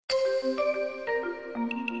Hi,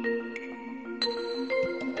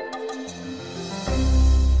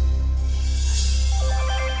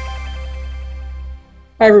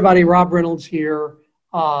 everybody. Rob Reynolds here.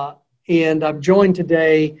 And I'm joined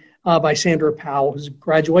today by Sandra Powell, who's a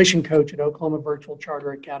graduation coach at Oklahoma Virtual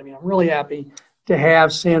Charter Academy. I'm really happy to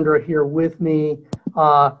have Sandra here with me.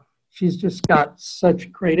 She's just got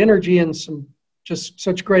such great energy and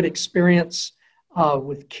such great experience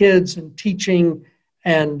with kids and teaching.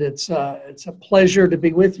 And it's a pleasure to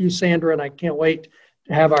be with you, Sandra, and I can't wait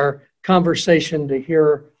to have our conversation to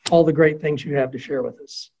hear all the great things you have to share with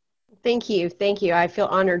us. Thank you. Thank you. I feel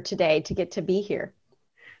honored today to get to be here.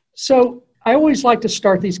 So I always like to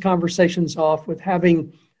start these conversations off with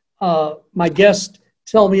having my guest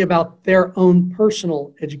tell me about their own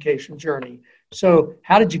personal education journey. So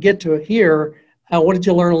how did you get to here? What did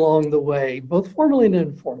you learn along the way, both formally and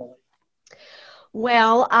informally?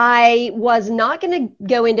 Well, I was not going to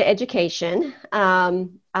go into education.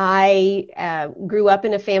 I grew up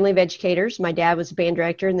in a family of educators. My dad was a band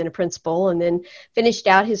director and then a principal, and then finished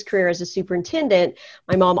out his career as a superintendent.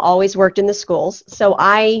 My mom always worked in the schools, so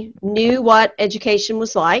I knew what education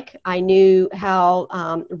was like. I knew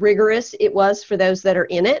how rigorous it was for those that are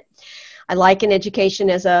in it. I liken education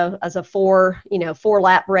as a four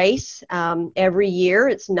lap race. Every year,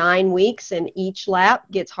 it's 9 weeks, and each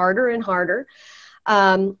lap gets harder and harder.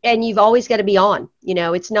 And you've always got to be on.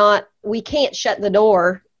 We can't shut the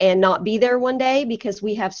door and not be there one day because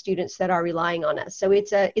we have students that are relying on us. So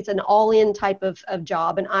it's an all-in type of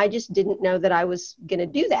job, and I just didn't know that I was going to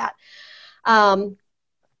do that.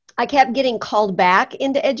 I kept getting called back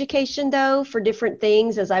into education, though, for different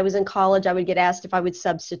things. As I was in college, I would get asked if I would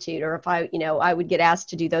substitute, or if I would get asked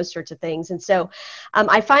to do those sorts of things. And so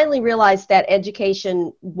I finally realized that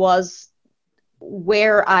education was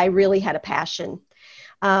where I really had a passion.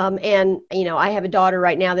 I have a daughter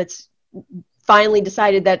right now that's finally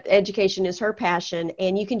decided that education is her passion,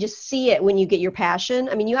 and you can just see it when you get your passion.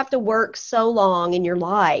 I mean, you have to work so long in your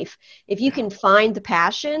life. If you can find the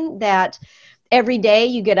passion that every day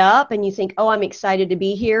you get up and you think, oh, I'm excited to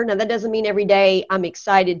be here. Now, that doesn't mean every day I'm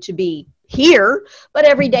excited to be here, but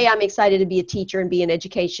every day I'm excited to be a teacher and be in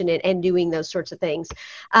education and doing those sorts of things.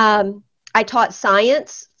 I taught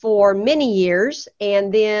science for many years,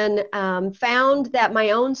 and then found that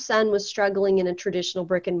my own son was struggling in a traditional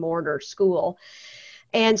brick and mortar school,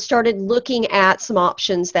 and started looking at some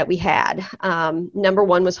options that we had. Number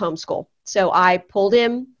one was homeschool. So I pulled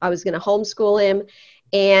him. I was going to homeschool him,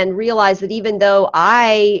 and realized that even though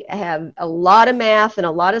I have a lot of math and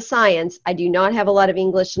a lot of science, I do not have a lot of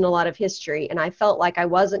English and a lot of history. And I felt like I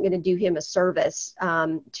wasn't going to do him a service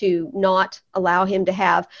to not allow him to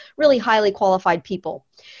have really highly qualified people.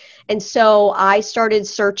 And so I started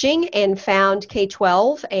searching and found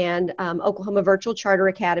K-12 and Oklahoma Virtual Charter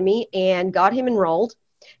Academy, and got him enrolled.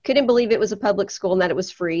 Couldn't believe it was a public school and that it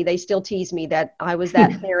was free. They still tease me that I was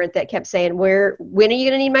that parent that kept saying, when are you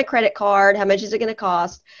going to need my credit card? How much is it going to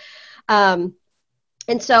cost? And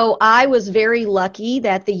so I was very lucky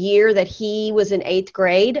that the year that he was in 8th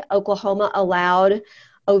grade, Oklahoma allowed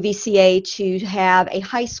OVCA to have a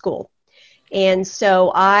high school. And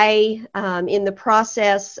so I, in the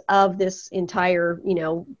process of this entire,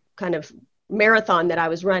 kind of marathon that I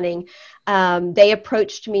was running, they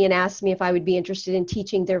approached me and asked me if I would be interested in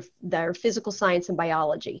teaching their physical science and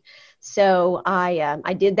biology. So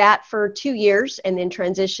I did that for 2 years, and then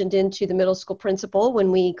transitioned into the middle school principal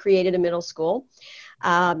when we created a middle school.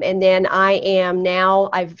 And then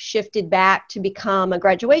I've shifted back to become a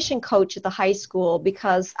graduation coach at the high school,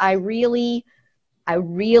 because I really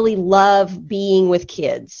love being with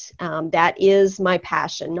kids. That is my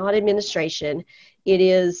passion, not administration. It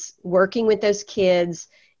is working with those kids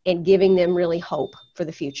and giving them really hope for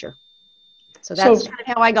the future. So that's kind of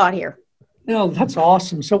how I got here. No, that's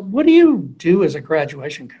awesome. So what do you do as a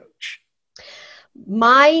graduation coach?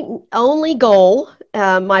 My only goal,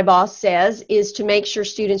 my boss says, is to make sure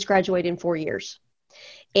students graduate in 4 years.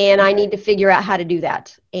 And I need to figure out how to do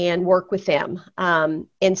that and work with them.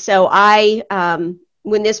 And so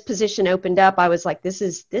when this position opened up, I was like, this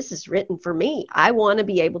is written for me. I want to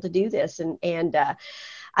be able to do this. And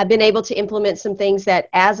I've been able to implement some things that,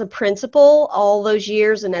 as a principal all those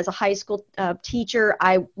years and as a high school teacher,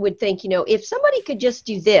 I would think, if somebody could just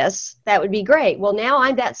do this, that would be great. Well, now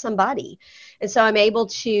I'm that somebody. And so I'm able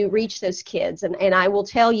to reach those kids. And I will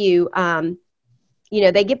tell you,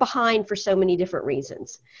 they get behind for so many different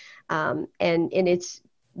reasons. And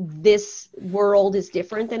this world is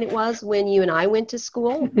different than it was when you and I went to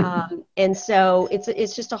school. And so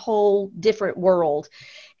it's just a whole different world.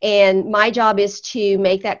 And my job is to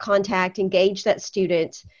make that contact, engage that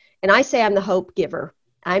student. And I say I'm the hope giver.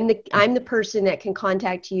 I'm the person that can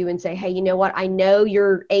contact you and say, hey, you know what? I know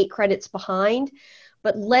you're 8 credits behind,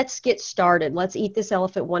 but let's get started. Let's eat this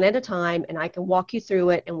elephant one at a time, and I can walk you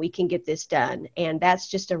through it, and we can get this done. And that's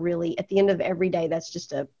just at the end of every day, that's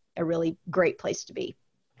just a really great place to be.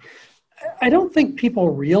 I don't think people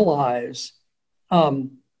realize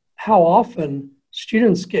how often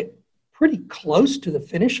students get pretty close to the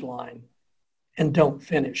finish line and don't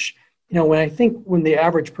finish. When the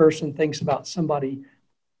average person thinks about somebody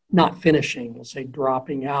not finishing, we'll say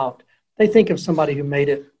dropping out, they think of somebody who made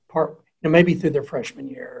it maybe through their freshman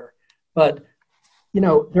year. But,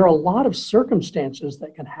 there are a lot of circumstances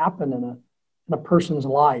that can happen in a person's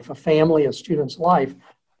life, a family, a student's life,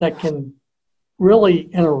 that can really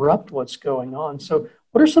interrupt what's going on. So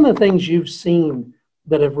what are some of the things you've seen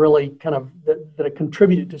that have really that have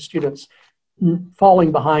contributed to students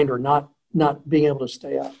falling behind or not being able to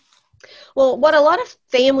stay up? Well, what a lot of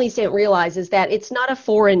families don't realize is that it's not a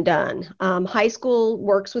 4 and done. High school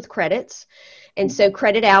works with credits. And so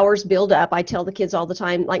credit hours build up. I tell the kids all the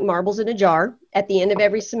time, like marbles in a jar. At the end of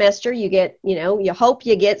every semester, you get, you hope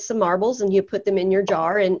you get some marbles and you put them in your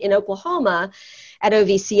jar. And in Oklahoma, at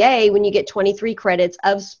OVCA, when you get 23 credits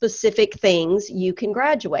of specific things, you can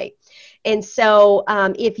graduate. And so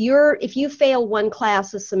if you fail one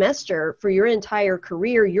class a semester for your entire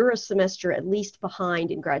career, you're a semester at least behind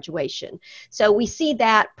in graduation. So we see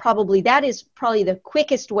that is probably the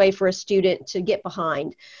quickest way for a student to get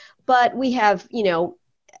behind. But we have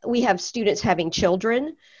students having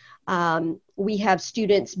children. We have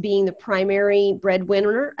students being the primary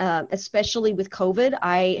breadwinner, especially with COVID.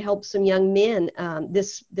 I helped some young men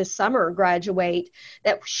this summer graduate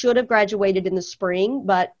that should have graduated in the spring,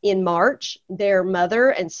 but in March, their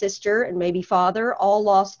mother and sister and maybe father all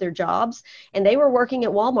lost their jobs, and they were working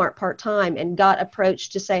at Walmart part-time and got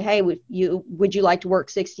approached to say, hey, would you like to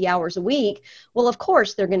work 60 hours a week? Well, of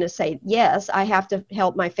course, they're going to say, yes, I have to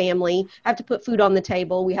help my family. I have to put food on the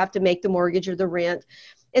table. We have to make the mortgage or the rent.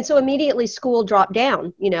 And so immediately school dropped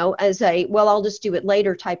down, as I'll just do it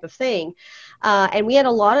later type of thing. And we had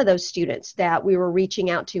a lot of those students that we were reaching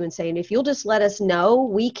out to and saying, if you'll just let us know,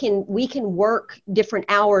 we can work different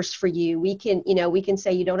hours for you. We can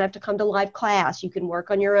say you don't have to come to live class. You can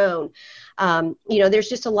work on your own. There's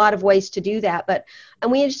just a lot of ways to do that.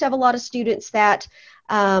 And we just have a lot of students that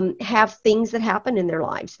have things that happen in their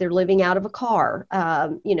lives. They're living out of a car.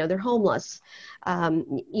 They're homeless.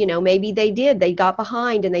 Maybe they got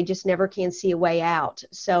behind and they just never can see a way out.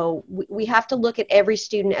 So we have to look at every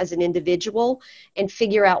student as an individual and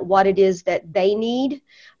figure out what it is that they need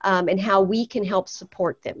and how we can help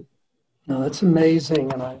support them. No, that's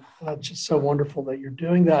amazing. And that's just so wonderful that you're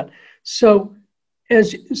doing that. So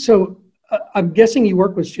I'm guessing you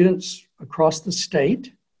work with students across the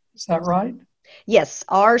state. Is that right? Yes,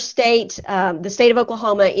 our state, the state of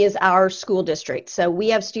Oklahoma is our school district. So we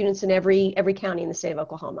have students in every county in the state of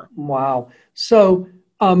Oklahoma. Wow. So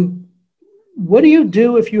what do you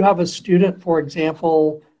do if you have a student, for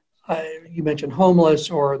example, you mentioned homeless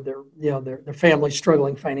or their family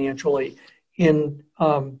struggling financially and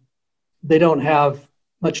they don't have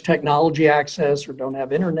much technology access or don't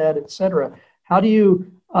have internet, et cetera. How do you,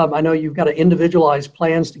 I know you've got to individualize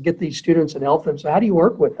plans to get these students and help them. So how do you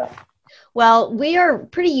work with that? Well, we are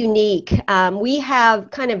pretty unique. We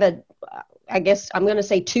have kind of I guess I'm going to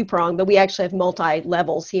say 2-pronged, but we actually have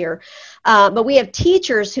multi-levels here. But we have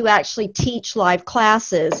teachers who actually teach live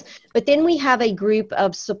classes, but then we have a group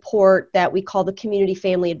of support that we call the community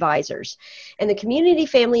family advisors. And the community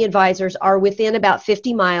family advisors are within about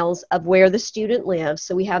 50 miles of where the student lives.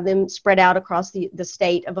 So we have them spread out across the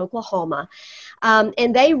state of Oklahoma.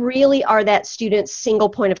 And they really are that student's single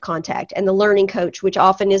point of contact and the learning coach, which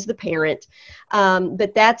often is the parent.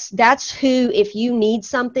 But that's who, if you need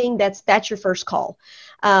something, that's your first call.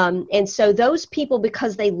 And so those people,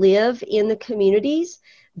 because they live in the communities,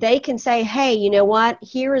 they can say, hey, you know what?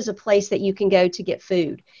 Here is a place that you can go to get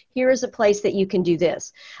food. Here is a place that you can do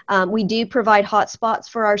this. We do provide hotspots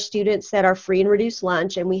for our students that are free and reduced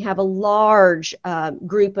lunch, and we have a large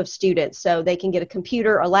group of students. So they can get a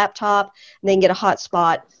computer, a laptop, and they can get a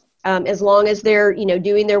hotspot as long as they're,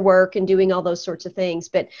 doing their work and doing all those sorts of things.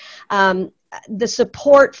 But the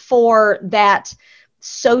support for that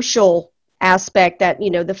social aspect, that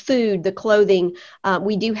the food, the clothing,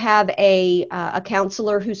 we do have a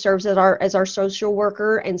counselor who serves as our social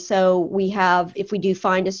worker, and so we have, if we do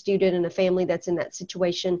find a student and a family that's in that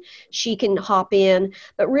situation, she can hop in.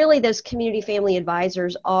 But really, those community family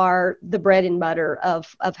advisors are the bread and butter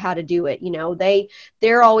of how to do it.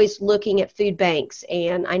 They're always looking at food banks,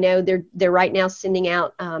 and I know they're right now sending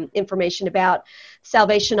out information about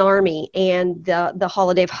Salvation Army and the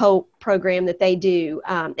Holiday of Hope program that they do.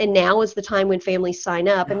 And now is the time when families sign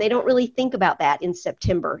up, and they don't really think about that in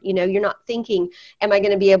September. You know, you're not thinking, am I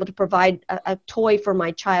going to be able to provide a toy for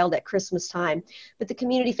my child at Christmas time? But the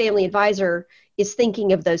community family advisor is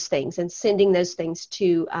thinking of those things and sending those things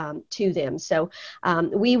to them. So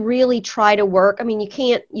we really try to work. I mean, you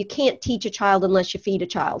can't teach a child unless you feed a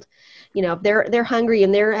child. You know, if they're hungry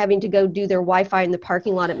and they're having to go do their Wi-Fi in the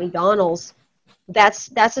parking lot at McDonald's, that's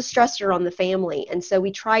a stressor on the family. And so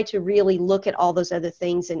we try to really look at all those other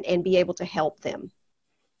things and be able to help them.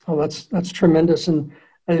 Oh, that's tremendous. And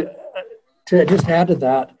to just add to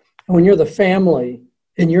that, when you're the family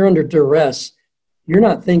and you're under duress, you're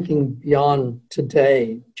not thinking beyond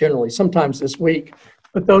today, generally, sometimes this week.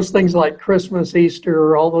 But those things like Christmas,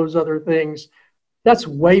 Easter, all those other things, that's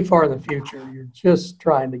way far in the future. You're just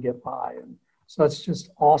trying to get by. And so it's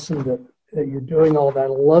just awesome that you're doing all that. I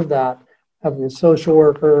love that. Having a social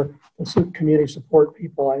worker and some community support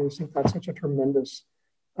people, I just think that's such a tremendous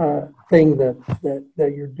thing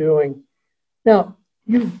that you're doing. Now,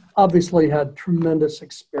 you've obviously had tremendous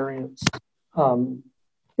experience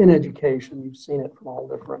in education. You've seen it from all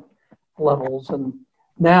different levels. And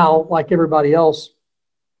now, like everybody else,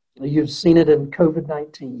 you've seen it in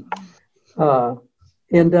COVID-19.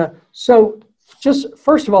 So just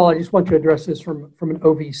first of all, I just want to address this from an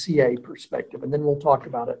OVCA perspective, and then we'll talk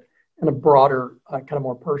about it in a broader, kind of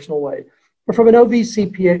more personal way. But from an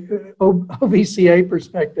OVCA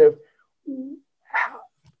perspective,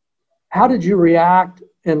 how did you react,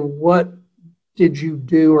 and what did you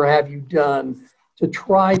do or have you done to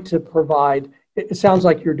try to provide, it sounds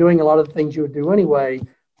like you're doing a lot of the things you would do anyway,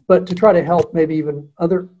 but to try to help maybe even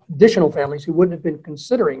other additional families who wouldn't have been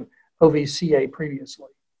considering OVCA previously?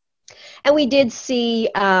 And we did see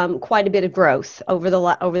quite a bit of growth over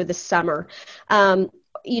the summer.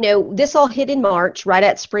 You know, this all hit in March, right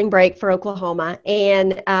at spring break for Oklahoma,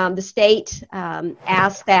 and the state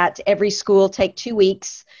asked that every school take 2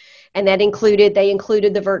 weeks, and they included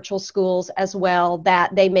the virtual schools as well,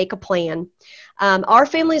 that they make a plan. Our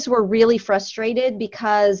families were really frustrated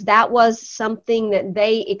because that was something that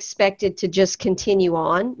they expected to just continue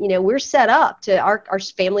on. You know, we're set up to, our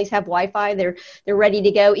families have Wi-Fi, they're ready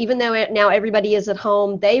to go. Even though now everybody is at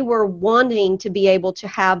home, they were wanting to be able to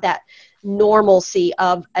have that normalcy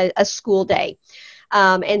of a school day.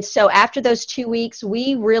 And so after those 2 weeks,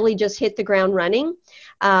 we really just hit the ground running.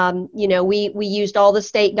 You know, we used all the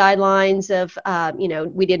state guidelines of, you know,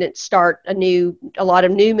 we didn't start a lot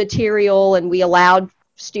of new material, and we allowed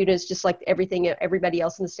students, just like everybody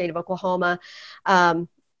else in the state of Oklahoma.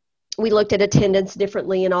 We looked at attendance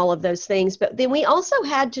differently and all of those things. But then we also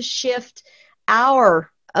had to shift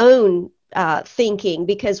our own thinking,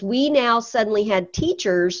 because we now suddenly had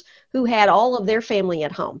teachers who had all of their family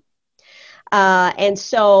at home. And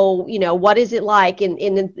so, you know, what is it like?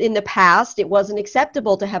 In the past, it wasn't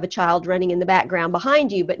acceptable to have a child running in the background behind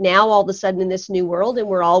you, but now all of a sudden in this new world, and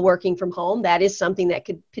we're all working from home, that is something that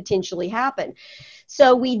could potentially happen.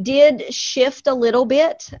 So we did shift a little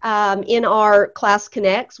bit in our Class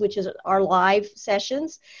Connects, which is our live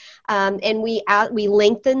sessions. And we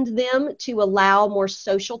lengthened them to allow more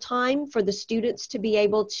social time for the students to be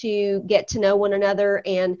able to get to know one another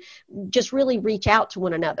and just really reach out to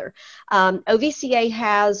one another. OVCA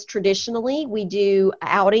has traditionally, we do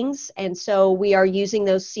outings, and so we are using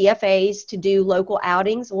those CFAs to do local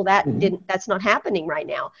outings. Well, that's not happening right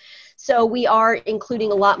now. So we are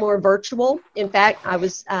including a lot more virtual. In fact,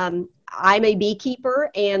 I'm a beekeeper,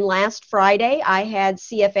 and last Friday I had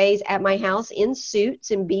CFAs at my house in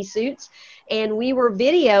bee suits, and we were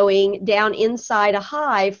videoing down inside a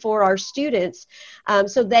hive for our students,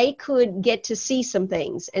 so they could get to see some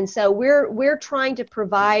things. And so we're trying to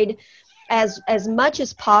provide as much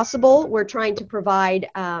as possible. We're trying to provide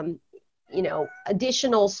you know,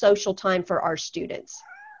 additional social time for our students.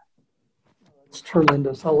 It's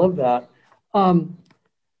tremendous. I love that.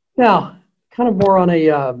 Now, kind of more on a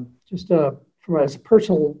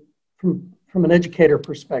from an educator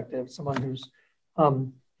perspective, someone who's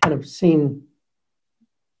kind of seen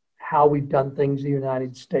how we've done things in the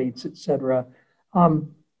United States, et cetera.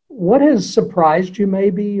 What has surprised you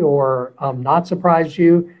maybe, or not surprised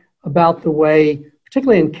you about the way,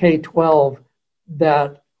 particularly in K-12,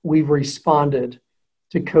 that we've responded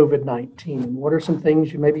to COVID-19? What are some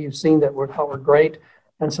things you've seen that thought were great,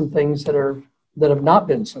 and some things that have not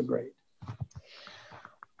been so great?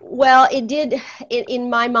 Well, it did, in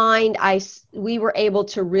my mind, we were able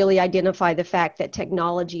to really identify the fact that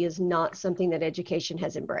technology is not something that education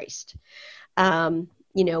has embraced.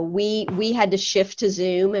 we had to shift to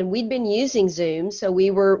Zoom, and we'd been using Zoom, so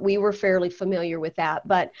we were fairly familiar with that.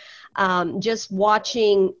 But just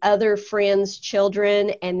watching other friends'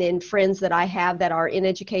 children, and then friends that I have that are in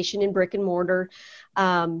education in brick and mortar,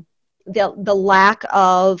 the lack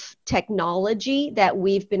of technology that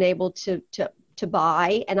we've been able to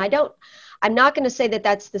buy, and I'm not going to say that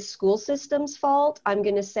that's the school system's fault. I'm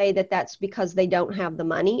going to say that that's because they don't have the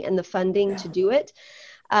money and the funding to do it.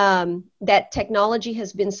 That technology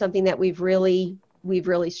has been something that we've really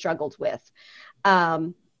struggled with.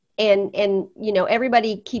 And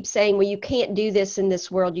everybody keeps saying, well, you can't do this in this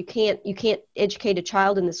world. You can't educate a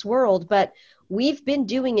child in this world, but we've been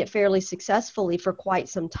doing it fairly successfully for quite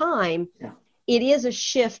some time. Yeah. It is a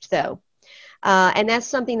shift though. And that's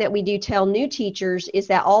something that we do tell new teachers, is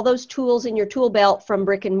that all those tools in your tool belt from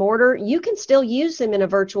brick and mortar, you can still use them in a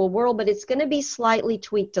virtual world, but it's going to be slightly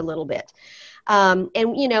tweaked a little bit.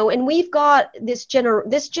 And we've got this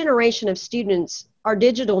generation of students are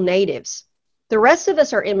digital natives. The rest of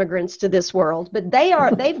us are immigrants to this world, but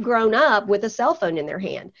they've grown up with a cell phone in their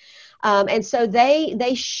hand. And so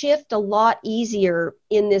they shift a lot easier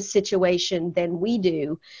in this situation than we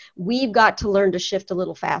do. We've got to learn to shift a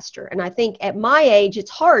little faster. And I think at my age, it's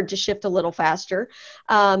hard to shift a little faster.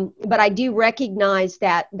 But I do recognize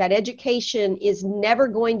that education is never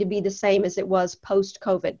going to be the same as it was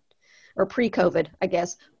post-COVID. Or pre-COVID, I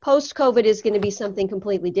guess. Post-COVID is going to be something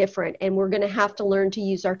completely different, and we're going to have to learn to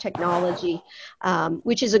use our technology,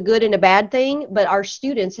 which is a good and a bad thing, but our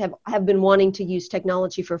students have been wanting to use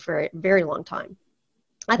technology for a very, very long time.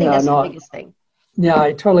 I think that's the biggest thing. Yeah,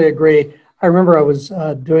 I totally agree. I remember I was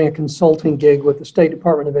doing a consulting gig with the State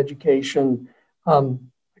Department of Education a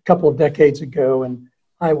couple of decades ago, and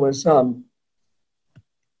I was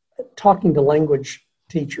talking to language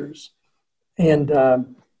teachers, and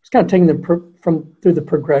it's kind of taking them through the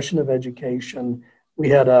progression of education. We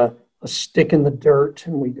had a stick in the dirt,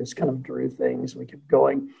 and we just kind of drew things. We kept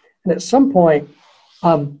going. And at some point,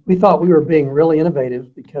 we thought we were being really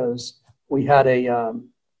innovative because we had an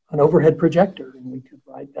overhead projector, and we could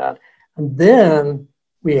write that. And then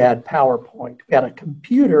we had PowerPoint. We had a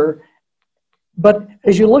computer. But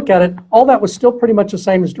as you look at it, all that was still pretty much the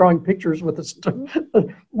same as drawing pictures with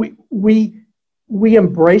we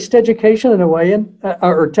embraced education in a way,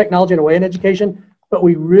 or technology in a way in education, but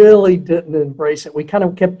we really didn't embrace it. We kind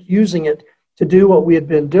of kept using it to do what we had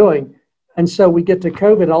been doing. And so we get to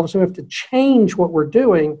COVID, and all of a sudden we have to change what we're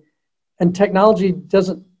doing, and technology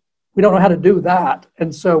we don't know how to do that.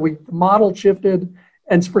 And so the model shifted,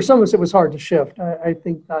 and for some of us it was hard to shift. I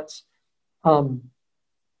think that's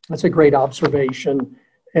a great observation,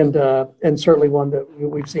 and certainly one that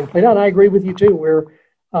we've seen played out. And I agree with you too, where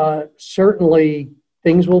certainly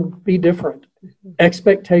things will be different.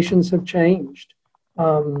 Expectations have changed.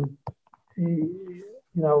 It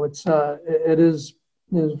is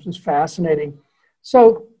just fascinating.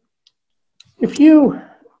 So if you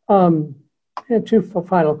had two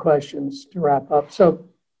final questions to wrap up. So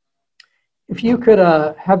if you could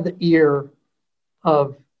have the ear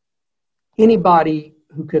of anybody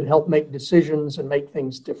who could help make decisions and make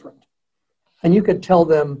things different, and you could tell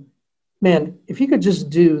them, man, if you could just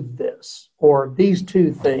do this or these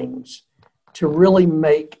two things to really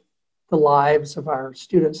make the lives of our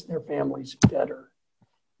students and their families better,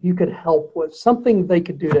 you could help with something they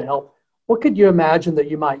could do to help, what could you imagine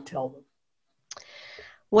that you might tell them?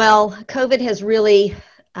 Well, COVID has really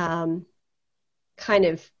kind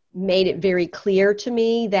of made it very clear to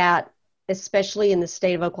me that, especially in the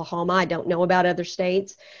state of Oklahoma, I don't know about other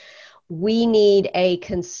states, we need a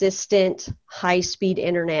consistent high-speed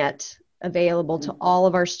internet available to all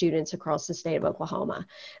of our students across the state of Oklahoma.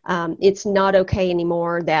 It's not okay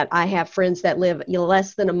anymore that I have friends that live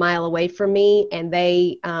less than a mile away from me, and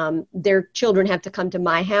their children have to come to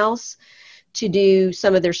my house to do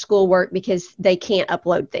some of their schoolwork because they can't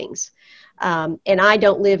upload things. And I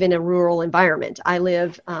don't live in a rural environment. I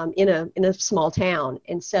live in a small town.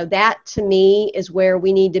 And so that, to me, is where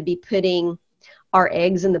we need to be putting our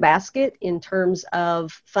eggs in the basket in terms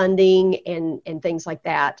of funding and things like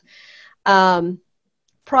that.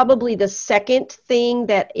 Probably the second thing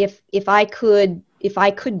that if I could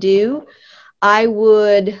do, I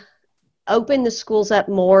would open the schools up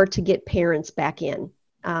more to get parents back in.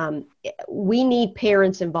 We need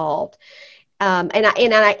parents involved. And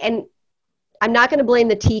I'm not going to blame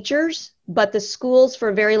the teachers, but the schools for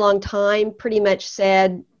a very long time pretty much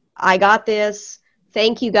said, I got this.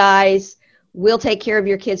 Thank you guys. We'll take care of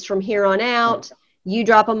your kids from here on out. You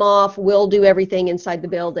drop them off, we'll do everything inside the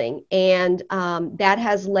building. And that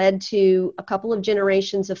has led to a couple of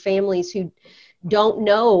generations of families who don't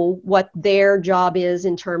know what their job is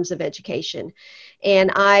in terms of education.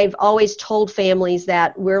 And I've always told families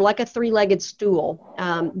that we're like a three-legged stool.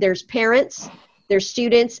 There's parents, there's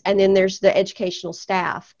students, and then there's the educational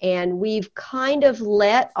staff. And we've kind of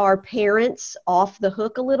let our parents off the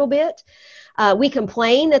hook a little bit. We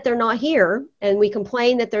complain that they're not here, and we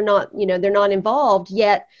complain that they're not, they're not involved,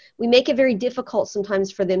 yet we make it very difficult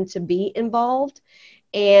sometimes for them to be involved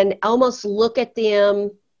and almost look at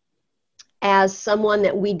them as someone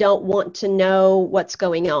that we don't want to know what's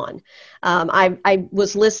going on. I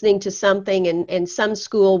was listening to something, and some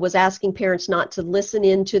school was asking parents not to listen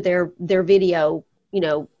into their video,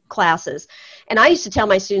 classes. And I used to tell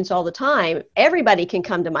my students all the time, everybody can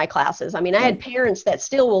come to my classes. I mean, I had parents that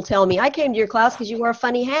still will tell me, I came to your class because you wore a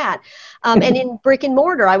funny hat. And in brick and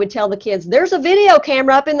mortar, I would tell the kids, there's a video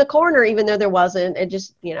camera up in the corner, even though there wasn't. And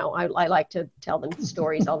just, I like to tell them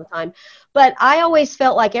stories all the time. But I always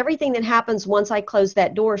felt like everything that happens once I close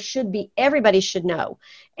that door everybody should know.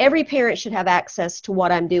 Every parent should have access to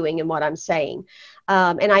what I'm doing and what I'm saying.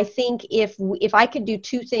 And I think if I could do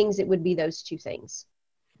two things, it would be those two things.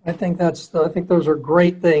 I think those are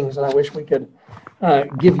great things, and I wish we could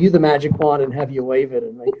give you the magic wand and have you wave it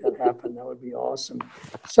and make that happen. That would be awesome.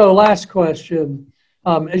 So, last question: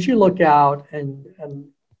 as you look out and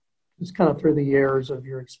just kind of through the years of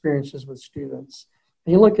your experiences with students,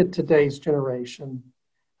 and you look at today's generation,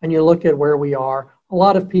 and you look at where we are, a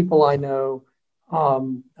lot of people I know,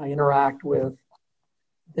 I interact with,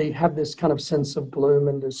 they have this kind of sense of gloom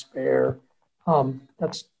and despair.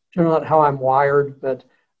 That's generally not how I'm wired, but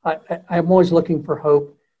I'm always looking for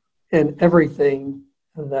hope in everything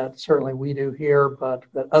that certainly we do here, but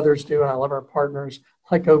that others do. And I love our partners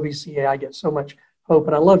like OVCA. I get so much hope,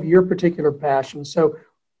 and I love your particular passion. So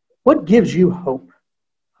what gives you hope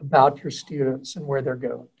about your students and where they're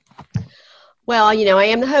going? Well, I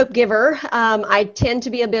am the hope giver. I tend to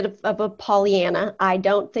be a bit of a Pollyanna. I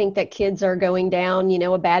don't think that kids are going down,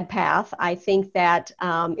 a bad path. I think that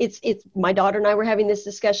it's my daughter and I were having this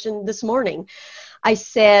discussion this morning. I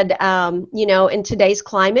said, in today's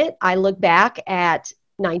climate, I look back at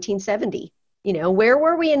 1970. Where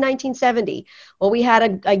were we in 1970? Well, we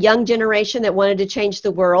had a young generation that wanted to change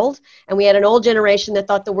the world, and we had an old generation that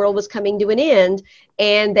thought the world was coming to an end,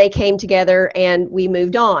 and they came together and we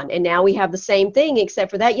moved on. And now we have the same thing,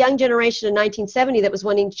 except for that young generation in 1970 that was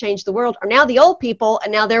wanting to change the world are now the old people,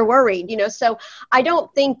 and now they're worried. So I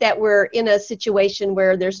don't think that we're in a situation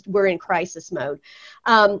where we're in crisis mode.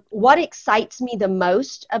 What excites me the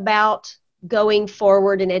most about going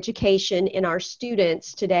forward in education in our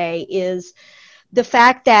students today is the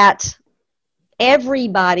fact that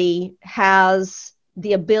everybody has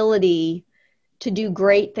the ability to do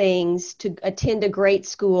great things, to attend a great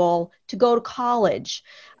school, to go to college.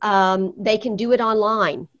 They can do it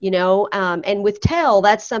online, and with Tell,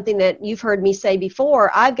 that's something that you've heard me say before.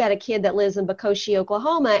 I've got a kid that lives in Bocoshi,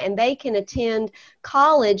 Oklahoma, and they can attend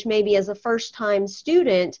college maybe as a first-time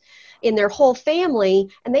student in their whole family,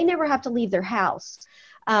 and they never have to leave their house.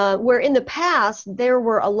 Where in the past, there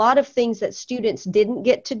were a lot of things that students didn't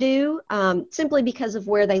get to do simply because of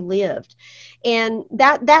where they lived. And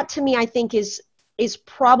that to me, I think is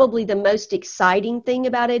probably the most exciting thing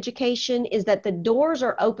about education, is that the doors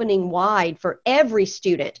are opening wide for every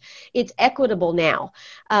student. It's equitable now.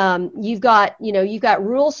 You've got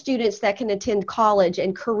rural students that can attend college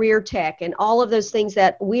and career tech and all of those things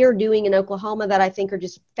that we're doing in Oklahoma that I think are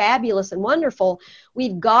just fabulous and wonderful.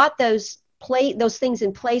 We've got those things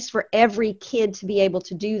in place for every kid to be able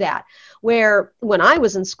to do that. Where when I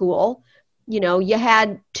was in school, you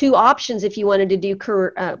had two options if you wanted to do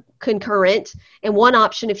concurrent, and one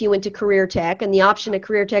option if you went to career tech, and the option at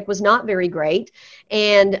career tech was not very great.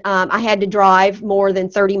 And I had to drive more than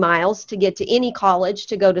 30 miles to get to any college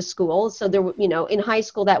to go to school. So there, in high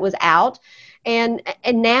school that was out. And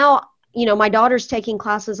now, my daughter's taking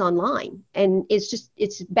classes online, and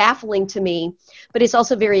it's baffling to me, but it's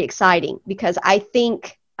also very exciting because I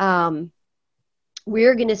think,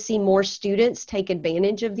 we're going to see more students take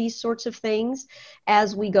advantage of these sorts of things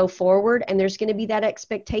as we go forward, and there's going to be that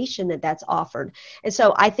expectation that that's offered. And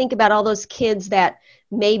so I think about all those kids that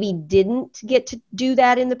maybe didn't get to do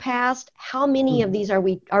that in the past. How many of these are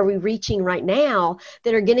we reaching right now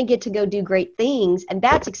that are going to get to go do great things? And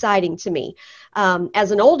that's exciting to me.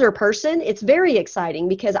 As an older person, it's very exciting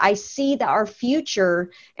because I see that our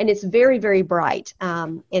future, and it's very, very bright.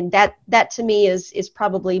 And that to me is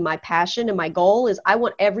probably my passion, and my goal is I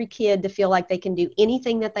want every kid to feel like they can do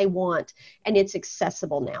anything that they want, and it's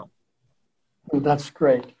accessible now. That's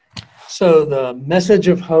great. So the message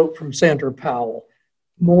of hope from Sandra Powell.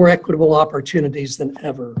 more equitable opportunities than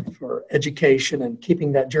ever for education and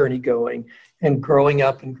keeping that journey going and growing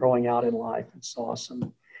up and growing out in life. It's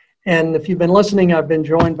awesome. And if you've been listening, I've been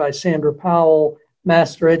joined by Sandra Powell,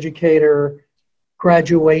 master educator,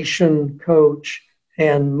 graduation coach,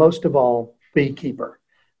 and most of all, beekeeper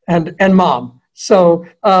and mom. So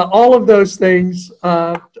all of those things,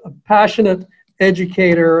 a passionate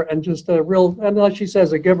educator and just a real, and like she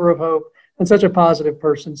says, a giver of hope and such a positive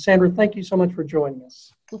person. Sandra, thank you so much for joining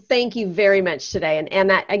us. Well, thank you very much today. And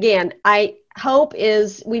that, again, hope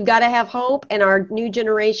is, we've got to have hope, and our new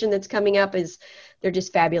generation that's coming up they're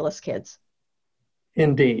just fabulous kids.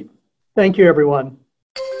 Indeed. Thank you, everyone.